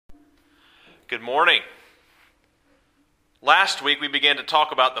Good morning. Last week we began to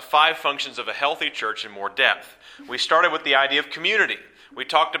talk about the 5 functions of a healthy church in more depth. We started with the idea of community. We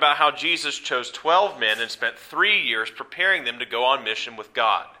talked about how Jesus chose 12 men and spent 3 years preparing them to go on mission with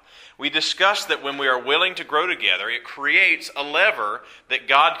God. We discussed that when we are willing to grow together, it creates a lever that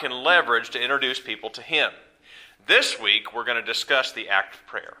God can leverage to introduce people to Him. This week we're going to discuss the act of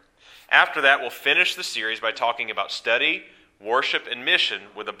prayer. After that, we'll finish the series by talking about study, worship, and mission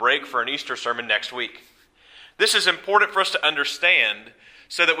with a break for an Easter sermon next week. This is important for us to understand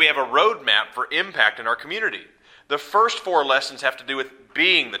so that we have a roadmap for impact in our community. The first 4 lessons have to do with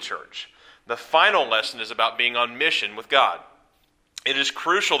being the church. The final lesson is about being on mission with God. It is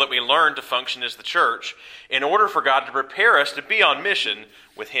crucial that we learn to function as the church in order for God to prepare us to be on mission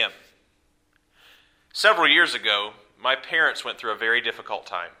with Him. Several years ago, my parents went through a very difficult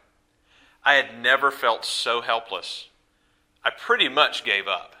time. I had never felt so helpless. I pretty much gave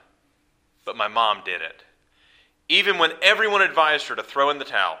up, but my mom did it. Even when everyone advised her to throw in the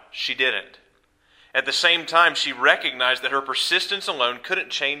towel, she didn't. At the same time, she recognized that her persistence alone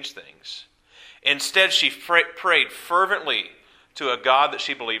couldn't change things. Instead, she prayed fervently to a God that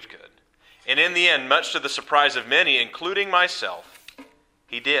she believed could. And in the end, much to the surprise of many, including myself,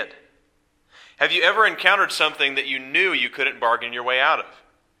 He did. Have you ever encountered something that you knew you couldn't bargain your way out of?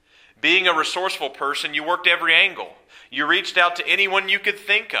 Being a resourceful person, you worked every angle. You reached out to anyone you could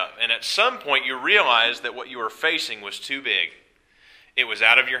think of, and at some point you realized that what you were facing was too big. It was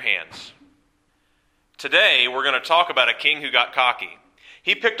out of your hands. Today, we're going to talk about a king who got cocky.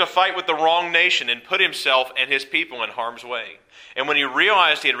 He picked a fight with the wrong nation and put himself and his people in harm's way. And when he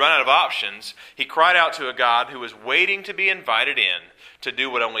realized he had run out of options, he cried out to a God who was waiting to be invited in to do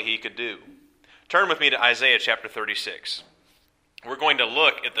what only He could do. Turn with me to Isaiah chapter 36. We're going to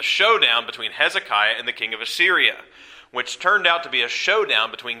look at the showdown between Hezekiah and the king of Assyria, which turned out to be a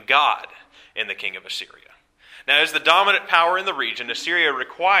showdown between God and the king of Assyria. Now, as the dominant power in the region, Assyria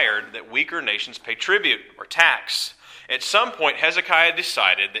required that weaker nations pay tribute or tax. At some point, Hezekiah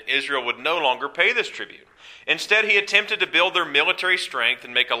decided that Israel would no longer pay this tribute. Instead, he attempted to build their military strength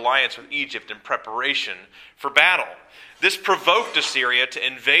and make alliance with Egypt in preparation for battle. This provoked Assyria to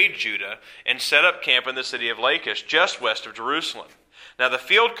invade Judah and set up camp in the city of Lachish, just west of Jerusalem. Now the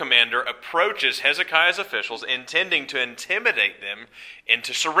field commander approaches Hezekiah's officials, intending to intimidate them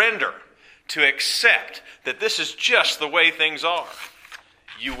into surrender, to accept that this is just the way things are.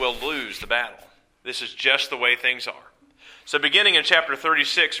 You will lose the battle. This is just the way things are. So beginning in chapter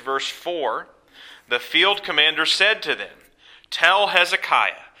 36, verse 4, the field commander said to them, "Tell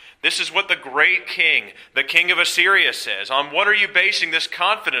Hezekiah, this is what the great king, the king of Assyria, says. On what are you basing this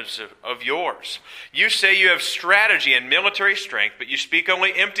confidence of yours? You say you have strategy and military strength, but you speak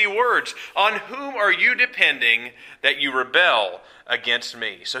only empty words. On whom are you depending that you rebel against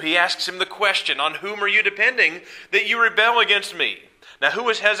me?" So he asks him the question, on whom are you depending that you rebel against me? Now, who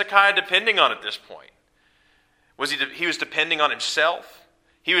was Hezekiah depending on at this point? He was depending on himself.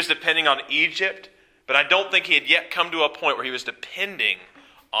 He was depending on Egypt. But I don't think he had yet come to a point where he was depending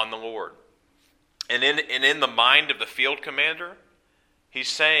on the Lord. And in the mind of the field commander, he's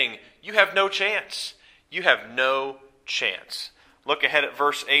saying, you have no chance. You have no chance. Look ahead at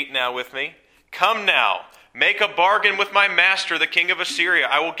verse 8 now with me. "Come now, make a bargain with my master, the king of Assyria.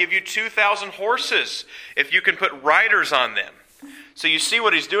 I will give you 2,000 horses if you can put riders on them." So you see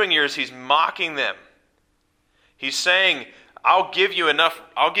what he's doing here is he's mocking them. He's saying, I'll give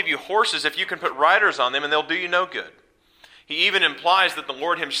you horses if you can put riders on them, and they'll do you no good. He even implies that the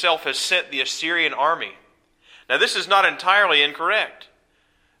Lord Himself has sent the Assyrian army. Now, this is not entirely incorrect.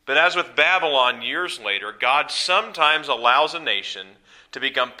 But as with Babylon years later, God sometimes allows a nation to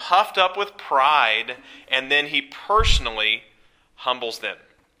become puffed up with pride, and then He personally humbles them.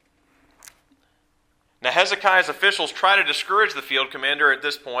 Now, Hezekiah's officials try to discourage the field commander at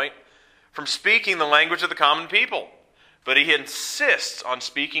this point from speaking the language of the common people. But he insists on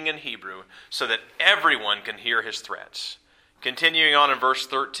speaking in Hebrew so that everyone can hear his threats. Continuing on in verse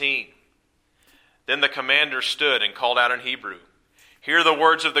 13. "Then the commander stood and called out in Hebrew, 'Hear the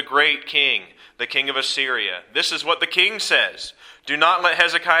words of the great king, the king of Assyria. This is what the king says. Do not let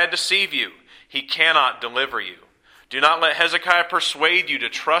Hezekiah deceive you. He cannot deliver you. Do not let Hezekiah persuade you to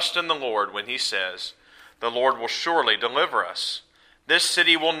trust in the Lord when he says, the Lord will surely deliver us. This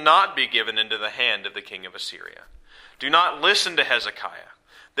city will not be given into the hand of the king of Assyria. Do not listen to Hezekiah.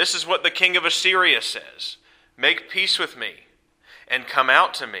 This is what the king of Assyria says. Make peace with me and come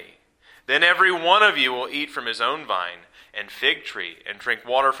out to me. Then every one of you will eat from his own vine and fig tree and drink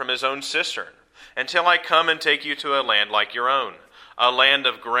water from his own cistern, until I come and take you to a land like your own, a land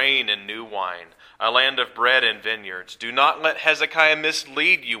of grain and new wine, a land of bread and vineyards. Do not let Hezekiah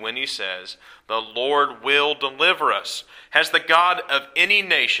mislead you when he says, the Lord will deliver us. Has the God of any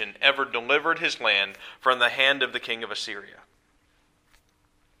nation ever delivered his land from the hand of the king of Assyria?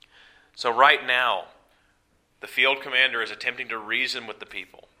 So right now, the field commander is attempting to reason with the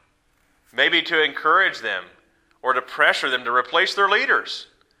people, maybe to encourage them or to pressure them to replace their leaders.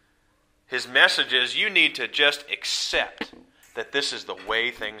 His message is, you need to just accept that this is the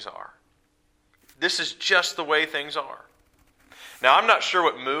way things are. This is just the way things are. Now, I'm not sure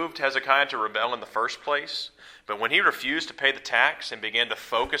what moved Hezekiah to rebel in the first place, but when he refused to pay the tax and began to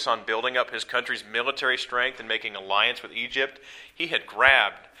focus on building up his country's military strength and making alliance with Egypt, he had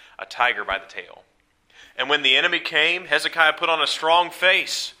grabbed a tiger by the tail. And when the enemy came, Hezekiah put on a strong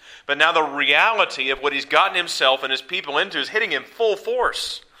face. But now the reality of what he's gotten himself and his people into is hitting him full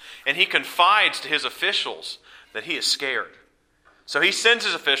force. And he confides to his officials that he is scared. So he sends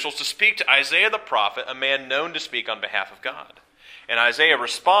his officials to speak to Isaiah the prophet, a man known to speak on behalf of God. And Isaiah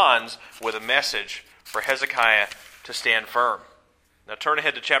responds with a message for Hezekiah to stand firm. Now turn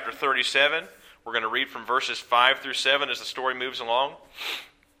ahead to chapter 37. We're going to read from verses 5 through 7 as the story moves along.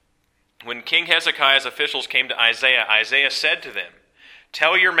 When King Hezekiah's officials came to Isaiah, Isaiah said to them,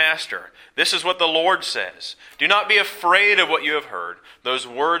 tell your master, this is what the Lord says. Do not be afraid of what you have heard, those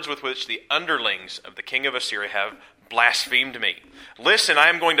words with which the underlings of the king of Assyria have blasphemed me. Listen, I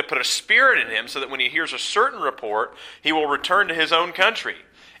am going to put a spirit in him so that when he hears a certain report, he will return to his own country,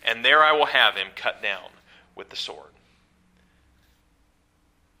 and there I will have him cut down with the sword.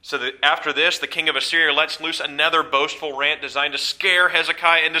 So that after this, the king of Assyria lets loose another boastful rant designed to scare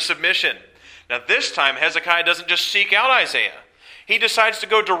Hezekiah into submission. Now this time, Hezekiah doesn't just seek out Isaiah. He decides to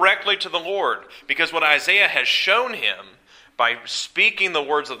go directly to the Lord, because what Isaiah has shown him by speaking the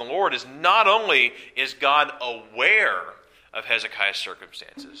words of the Lord is not only is God aware of Hezekiah's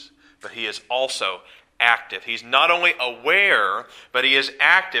circumstances, but he is also active. He's not only aware, but he is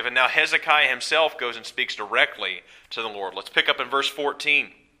active. And now Hezekiah himself goes and speaks directly to the Lord. Let's pick up in verse 14.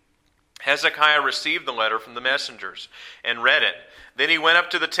 Hezekiah received the letter from the messengers and read it. Then he went up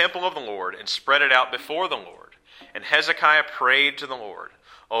to the temple of the Lord and spread it out before the Lord. And Hezekiah prayed to the Lord,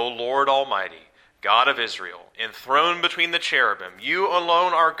 O Lord Almighty, God of Israel, enthroned between the cherubim, you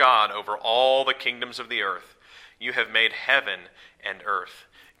alone are God over all the kingdoms of the earth. You have made heaven and earth.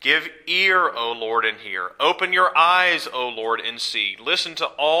 Give ear, O Lord, and hear. Open your eyes, O Lord, and see. Listen to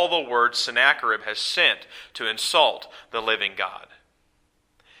all the words Sennacherib has sent to insult the living God.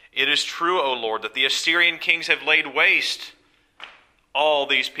 It is true, O Lord, that the Assyrian kings have laid waste all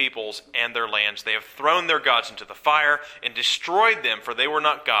these peoples and their lands. They have thrown their gods into the fire and destroyed them, for they were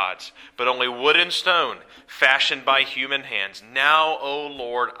not gods, but only wood and stone, fashioned by human hands. Now, O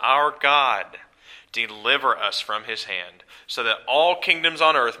Lord, our God, deliver us from his hand, so that all kingdoms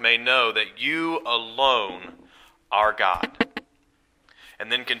on earth may know that you alone are God.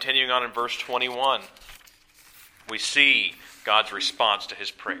 And then continuing on in verse 21, we see God's response to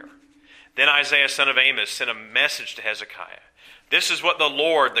his prayer. Then Isaiah son of Amos sent a message to Hezekiah. This is what the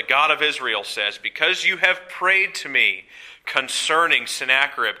Lord, the God of Israel, says, because you have prayed to me concerning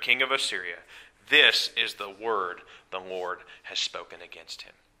Sennacherib, king of Assyria, this is the word the Lord has spoken against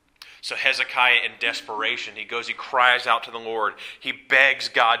him. So Hezekiah, in desperation, he cries out to the Lord. He begs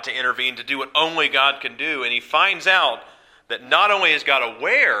God to intervene, to do what only God can do. And he finds out that not only is God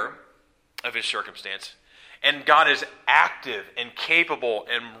aware of his circumstance, and God is active and capable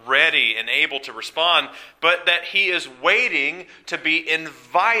and ready and able to respond, but that he is waiting to be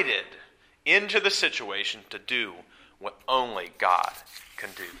invited into the situation to do what only God can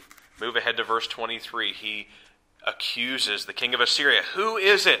do. Move ahead to verse 23. He accuses the king of Assyria. Who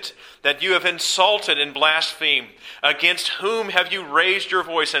is it that you have insulted and blasphemed? Against whom have you raised your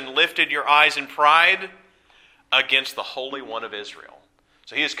voice and lifted your eyes in pride? Against the Holy One of Israel.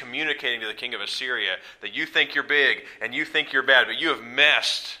 So he is communicating to the king of Assyria that you think you're big and you think you're bad, but you have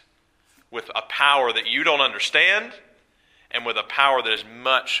messed with a power that you don't understand and with a power that is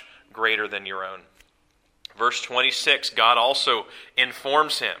much greater than your own. Verse 26, God also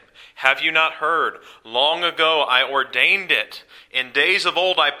informs him, have you not heard? Long ago I ordained it. In days of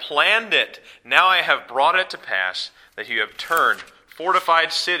old I planned it. Now I have brought it to pass that you have turned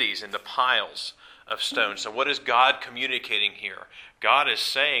fortified cities into piles of stone. So what is God communicating here? God is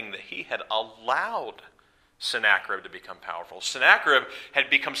saying that he had allowed Sennacherib to become powerful. Sennacherib had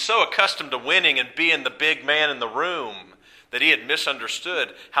become so accustomed to winning and being the big man in the room that he had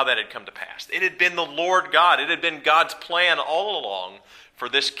misunderstood how that had come to pass. It had been the Lord God. It had been God's plan all along for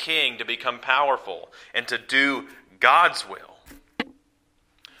this king to become powerful and to do God's will.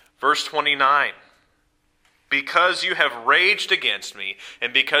 Verse 29. Because you have raged against me,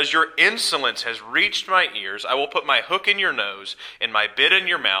 and because your insolence has reached my ears, I will put my hook in your nose and my bit in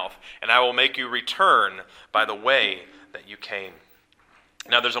your mouth, and I will make you return by the way that you came.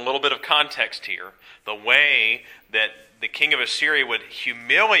 Now there's a little bit of context here. The way that the king of Assyria would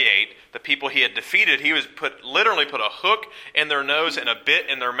humiliate the people he had defeated, he was literally put a hook in their nose and a bit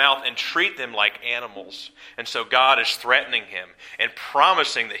in their mouth and treat them like animals. And so God is threatening him and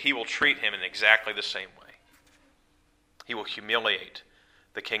promising that he will treat him in exactly the same way. He will humiliate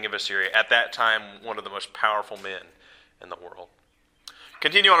the king of Assyria, at that time one of the most powerful men in the world.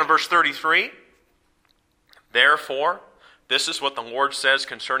 Continue on in verse 33. Therefore, this is what the Lord says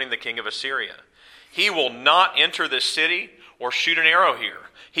concerning the king of Assyria. He will not enter this city or shoot an arrow here.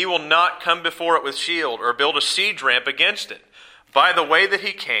 He will not come before it with shield or build a siege ramp against it. By the way that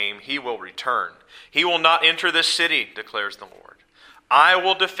he came, he will return. He will not enter this city, declares the Lord. I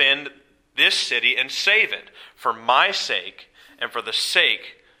will defend this city and save it for my sake and for the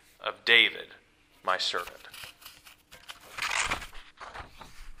sake of David, my servant.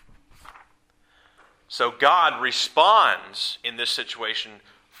 So God responds in this situation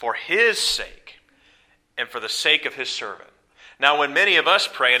for his sake and for the sake of his servant. Now, when many of us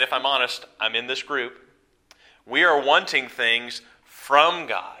pray, and if I'm honest, I'm in this group, we are wanting things from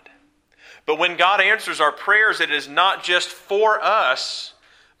God. But when God answers our prayers, it is not just for us,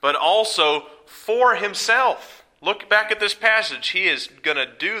 but also for himself. Look back at this passage. He is going to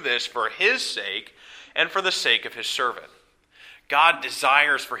do this for his sake and for the sake of his servant. God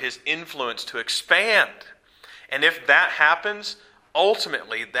desires for his influence to expand. And if that happens,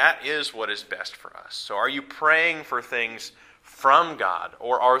 ultimately that is what is best for us. So are you praying for things from God,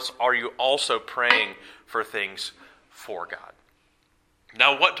 or are you also praying for things for God?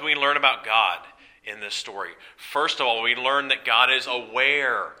 Now, what do we learn about God in this story? First of all, we learn that God is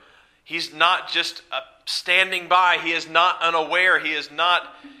aware. He's not just standing by. He is not unaware. He is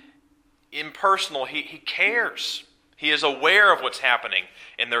not impersonal. He cares. He is aware of what's happening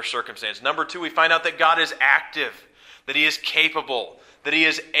in their circumstance. Number two, we find out that God is active, that he is capable, that he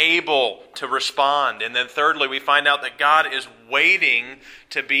is able to respond. And then thirdly, we find out that God is waiting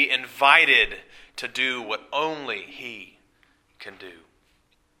to be invited to do what only he can do.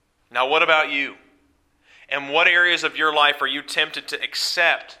 Now, what about you? And what areas of your life are you tempted to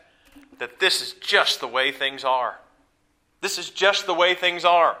accept that this is just the way things are? This is just the way things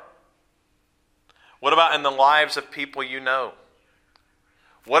are. What about in the lives of people you know?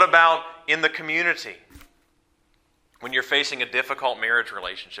 What about in the community? When you're facing a difficult marriage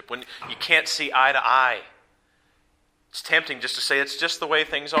relationship, when you can't see eye to eye, it's tempting just to say it's just the way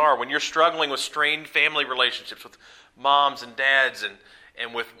things are. When you're struggling with strained family relationships with moms and dads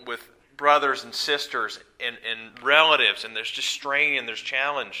and with brothers and sisters and relatives, and there's just strain and there's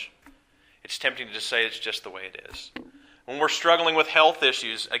challenge, it's tempting to just say it's just the way it is. When we're struggling with health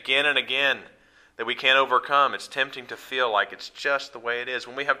issues again and again that we can't overcome, it's tempting to feel like it's just the way it is.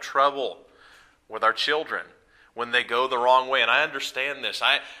 When we have trouble with our children, when they go the wrong way, and I understand this.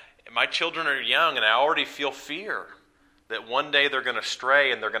 My children are young, and I already feel fear that one day they're going to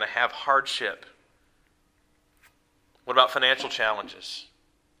stray and they're going to have hardship. What about financial challenges?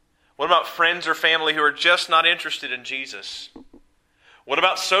 What about friends or family who are just not interested in Jesus? What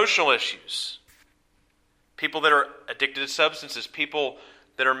about social issues? People that are addicted to substances, people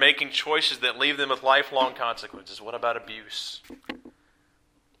that are making choices that leave them with lifelong consequences. What about abuse?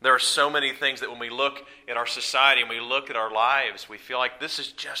 There are so many things that when we look at our society and we look at our lives, we feel like this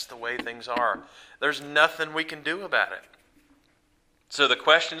is just the way things are. There's nothing we can do about it. So the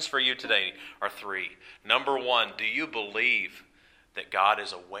questions for you today are three. Number one, do you believe that God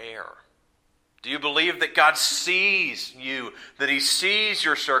is aware? Do you believe that God sees you, that he sees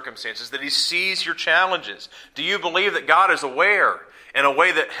your circumstances, that he sees your challenges? Do you believe that God is aware in a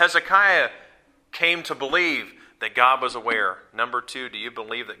way that Hezekiah came to believe that God was aware? Number two, do you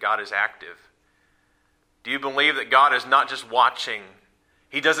believe that God is active? Do you believe that God is not just watching?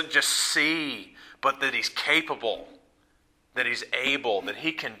 He doesn't just see, but that he's capable, that he's able, that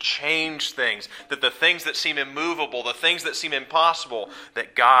he can change things, that the things that seem immovable, the things that seem impossible,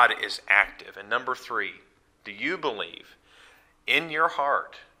 that God is active. And number three, do you believe in your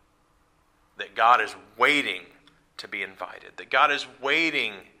heart that God is waiting to be invited, that God is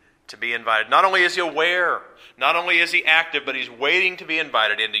waiting to be invited? Not only is he aware, not only is he active, but he's waiting to be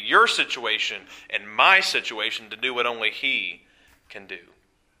invited into your situation and my situation to do what only he can do.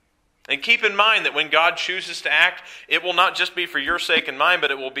 And keep in mind that when God chooses to act, it will not just be for your sake and mine,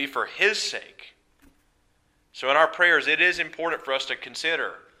 but it will be for his sake. So in our prayers, it is important for us to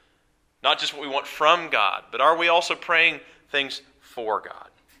consider not just what we want from God, but are we also praying things for God?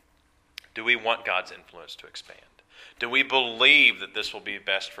 Do we want God's influence to expand? Do we believe that this will be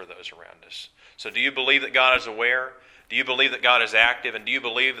best for those around us? So do you believe that God is aware? Do you believe that God is active? And do you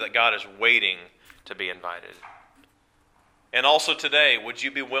believe that God is waiting to be invited? And also today, would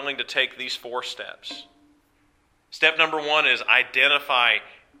you be willing to take these 4 steps? Step number 1 is identify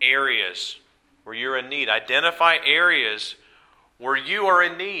areas where you're in need. Identify areas where you are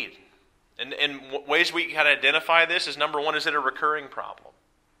in need. And ways we can identify this is, number 1, is it a recurring problem?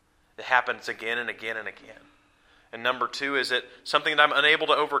 It happens again and again and again. And number 2, is it something that I'm unable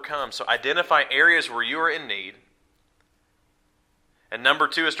to overcome? So identify areas where you are in need. And number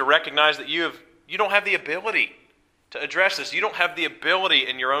 2 is to recognize that you don't have the ability to address this. You don't have the ability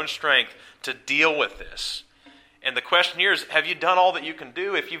in your own strength to deal with this. And the question here is, have you done all that you can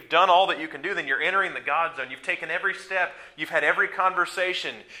do? If you've done all that you can do, then you're entering the God zone. You've taken every step. You've had every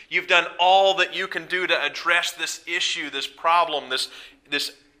conversation. You've done all that you can do to address this issue, this problem,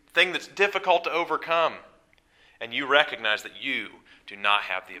 this thing that's difficult to overcome. And you recognize that you do not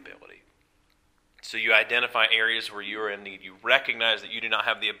have the ability. So you identify areas where you are in need. You recognize that you do not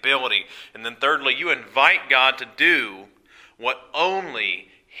have the ability. And then thirdly, you invite God to do what only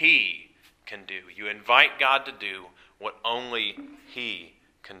He can do. You invite God to do what only He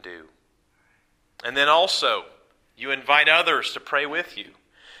can do. And then also, you invite others to pray with you.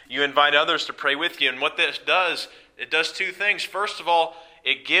 You invite others to pray with you. And what this does, it does 2 things. First of all,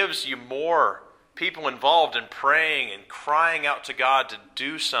 it gives you more people involved in praying and crying out to God to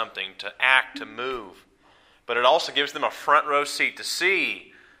do something, to act, to move. But it also gives them a front row seat to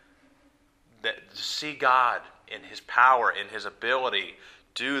see God in His power, in His ability,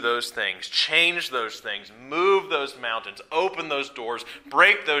 do those things, change those things, move those mountains, open those doors,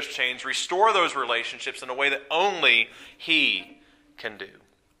 break those chains, restore those relationships in a way that only He can do.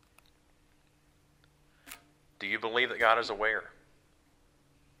 Do you believe that God is aware?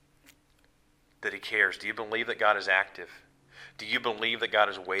 That He cares? Do you believe that God is active? Do you believe that God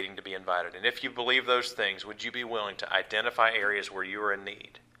is waiting to be invited? And if you believe those things, would you be willing to identify areas where you are in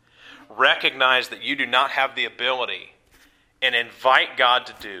need? Recognize that you do not have the ability and invite God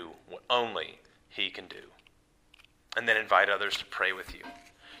to do what only He can do. And then invite others to pray with you.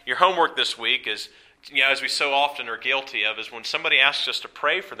 Your homework this week is, as we so often are guilty of, is when somebody asks us to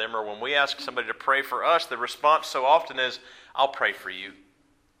pray for them, or when we ask somebody to pray for us, the response so often is, I'll pray for you.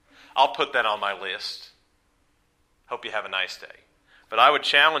 I'll put that on my list. Hope you have a nice day. But I would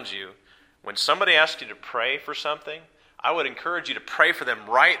challenge you, when somebody asks you to pray for something, I would encourage you to pray for them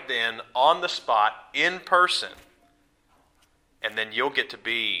right then, on the spot, in person. And then you'll get to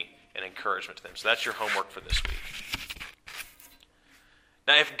be an encouragement to them. So that's your homework for this week.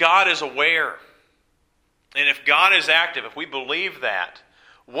 Now, if God is aware, and if God is active, if we believe that,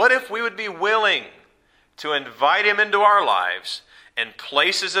 what if we would be willing to invite Him into our lives and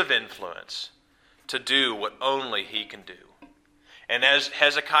places of influence to do what only He can do? And as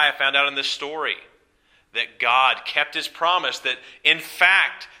Hezekiah found out in this story, that God kept His promise, that in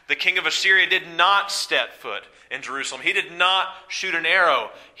fact the king of Assyria did not step foot in Jerusalem. He did not shoot an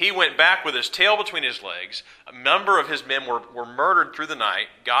arrow. He went back with his tail between his legs. A number of his men were murdered through the night.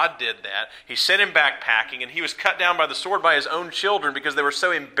 God did that. He sent him back packing, and he was cut down by the sword by his own children because they were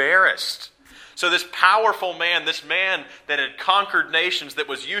so embarrassed. So this powerful man, this man that had conquered nations, that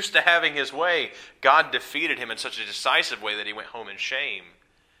was used to having his way, God defeated him in such a decisive way that he went home in shame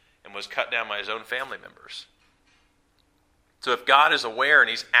and was cut down by his own family members. So if God is aware and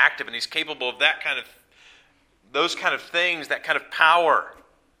He's active and He's capable of those kind of things, that kind of power,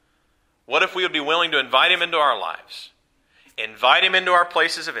 what if we would be willing to invite Him into our lives, invite Him into our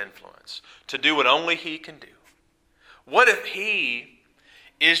places of influence, to do what only He can do? What if He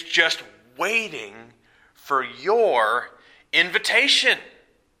is just waiting for your invitation?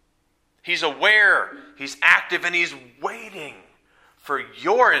 He's aware, He's active, and He's waiting for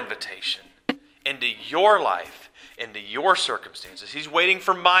your invitation into your life, into your circumstances. He's waiting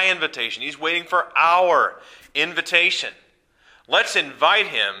for my invitation. He's waiting for our invitation. Let's invite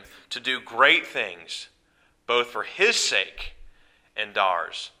Him to do great things, both for His sake and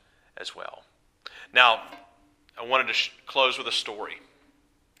ours as well. Now, I wanted to close with a story.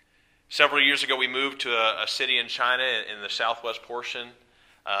 Several years ago, we moved to a city in China in the southwest portion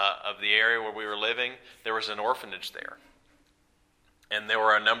of the area where we were living. There was an orphanage there. And there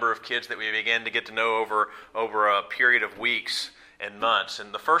were a number of kids that we began to get to know over a period of weeks and months.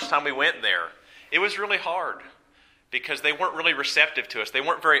 And the first time we went there, it was really hard because they weren't really receptive to us. They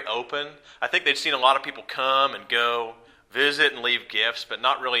weren't very open. I think they'd seen a lot of people come and go, visit and leave gifts, but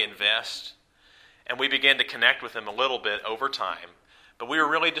not really invest. And we began to connect with them a little bit over time. But we were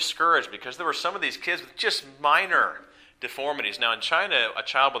really discouraged because there were some of these kids with just minor deformities. Now, in China, a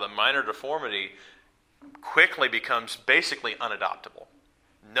child with a minor deformity quickly becomes basically unadoptable.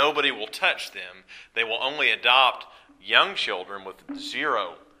 Nobody will touch them. They will only adopt young children with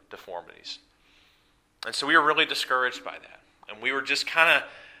 0 deformities. And so we were really discouraged by that. And we were just kind of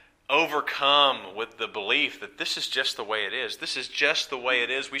overcome with the belief that this is just the way it is. This is just the way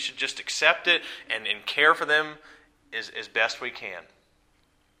it is. We should just accept it and care for them as best we can.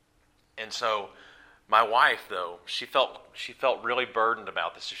 And so my wife, though, she felt really burdened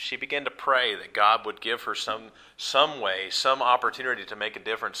about this. She began to pray that God would give her some way, some opportunity to make a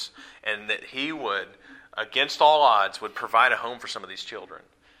difference, and that He would, against all odds, would provide a home for some of these children.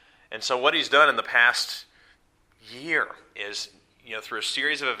 And so what He's done in the past year is, through a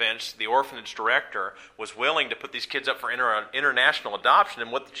series of events, the orphanage director was willing to put these kids up for international adoption.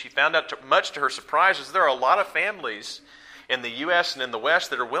 And what she found out, much to her surprise, is there are a lot of families in the U.S. and in the West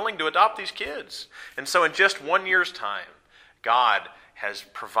that are willing to adopt these kids. And so in just 1 year's time, God has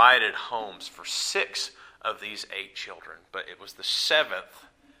provided homes for 6 of these 8 children. But it was the 7th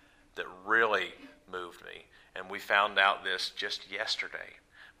that really moved me. And we found out this just yesterday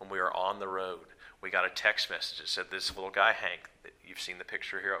when we were on the road. We got a text message that said this little guy, Hank, you've seen the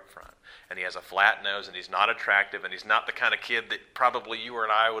picture here up front, and he has a flat nose, and he's not attractive, and he's not the kind of kid that probably you or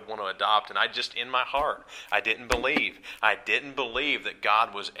I would want to adopt. And I just, in my heart, I didn't believe that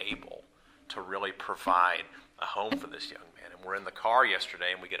God was able to really provide a home for this young man. And we're in the car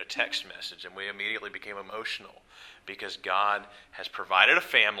yesterday, and we get a text message, and we immediately became emotional because God has provided a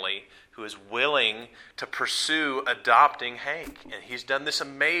family who is willing to pursue adopting Hank. And He's done this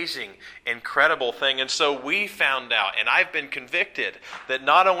amazing, incredible thing. And so we found out, and I've been convicted, that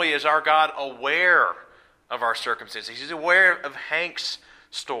not only is our God aware of our circumstances, He's aware of Hank's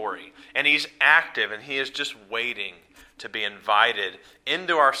story, and He's active, and He is just waiting to be invited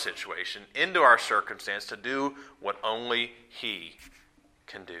into our situation, into our circumstance, to do what only He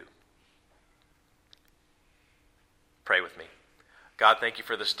can do. Pray with me. God, thank You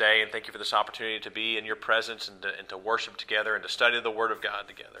for this day, and thank You for this opportunity to be in Your presence and to worship together and to study the Word of God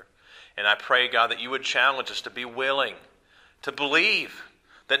together. And I pray, God, that You would challenge us to be willing to believe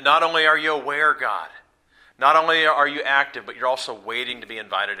that not only are You aware, God, not only are You active, but You're also waiting to be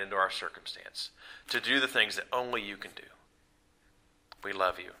invited into our circumstance, to do the things that only You can do. We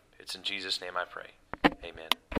love You. It's in Jesus' name I pray. Amen.